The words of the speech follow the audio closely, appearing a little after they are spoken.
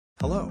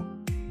Hello.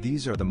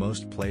 These are the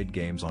most played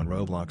games on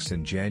Roblox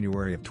in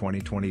January of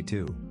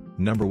 2022.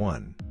 Number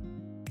 1.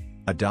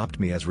 Adopt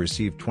Me has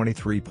received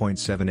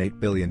 23.78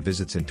 billion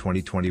visits in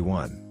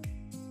 2021.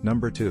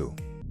 Number 2.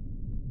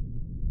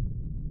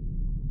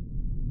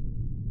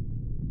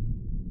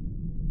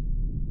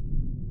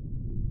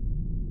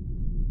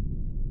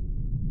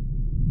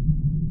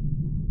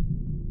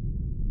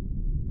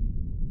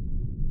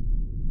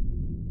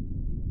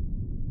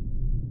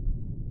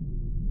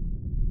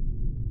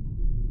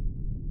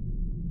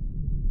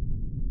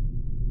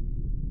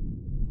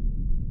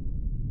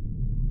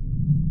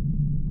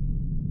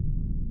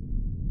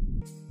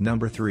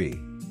 Number 3.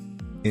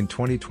 In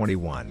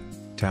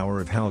 2021,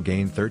 Tower of Hell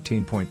gained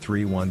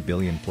 13.31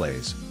 billion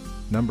plays.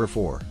 Number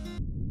 4.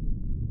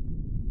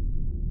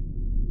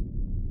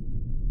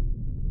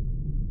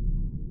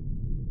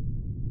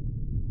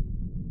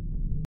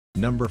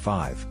 Number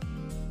 5.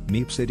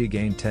 Meep City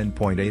gained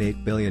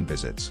 10.88 billion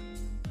visits.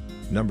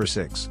 Number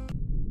 6.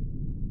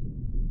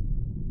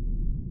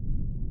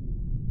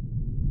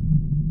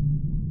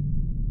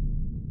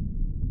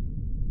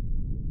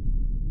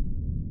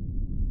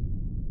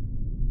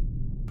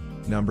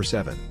 Number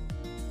 7.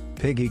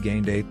 Piggy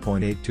gained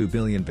 8.82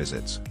 billion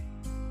visits.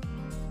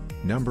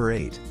 Number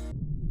 8.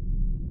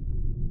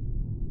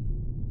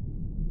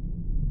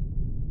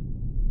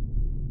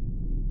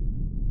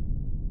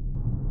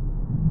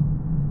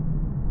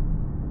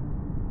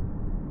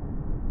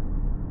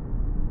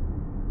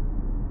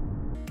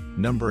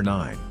 Number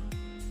 9.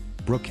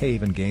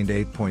 Brookhaven gained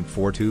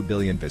 8.42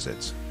 billion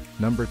visits.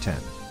 Number 10.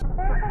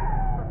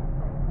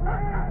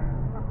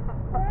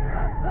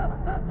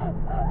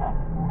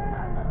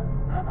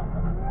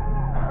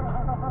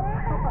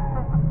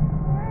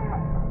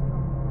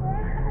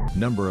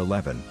 Number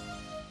 11.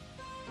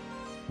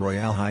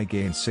 Royale High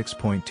gained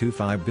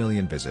 6.25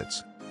 billion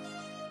visits.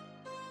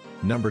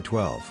 Number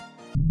 12.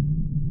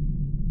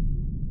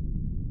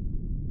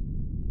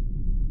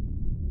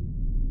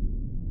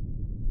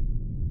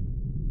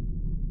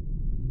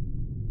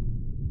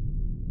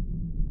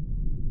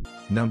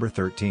 Number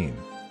 13.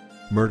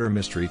 Murder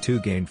Mystery 2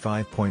 gained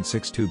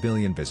 5.62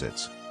 billion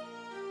visits.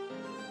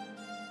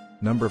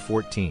 Number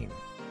 14.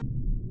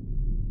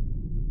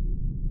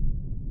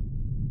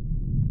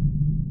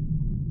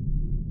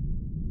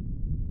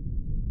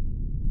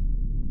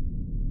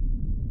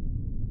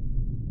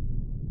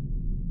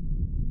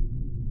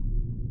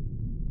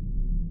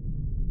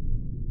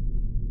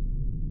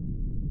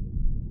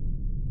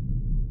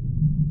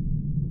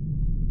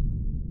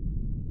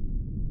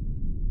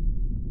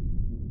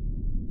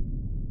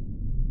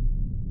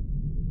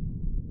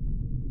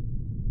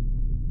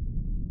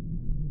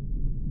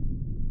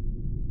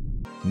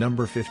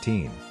 Number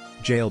 15.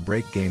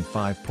 Jailbreak gained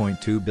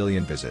 5.2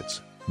 billion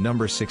visits.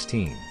 Number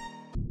 16.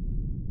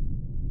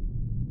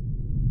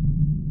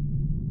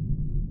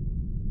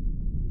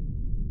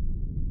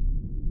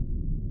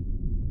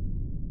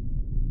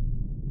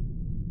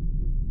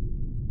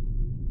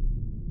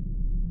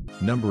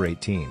 Number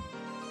 18.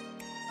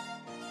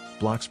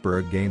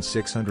 Bloxburg gained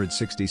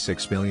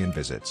 666 million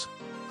visits.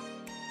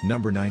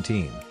 Number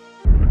 19.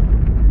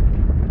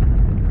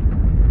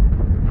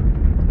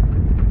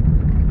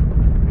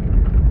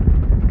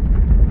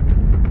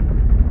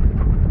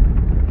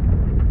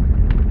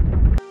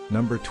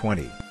 Number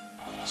 20.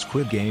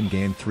 Squid Game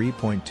gained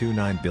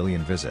 3.29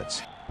 billion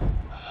visits.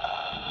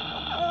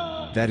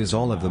 That is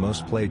all of the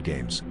most played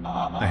games.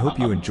 I hope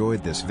you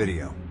enjoyed this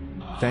video.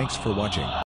 Thanks for watching.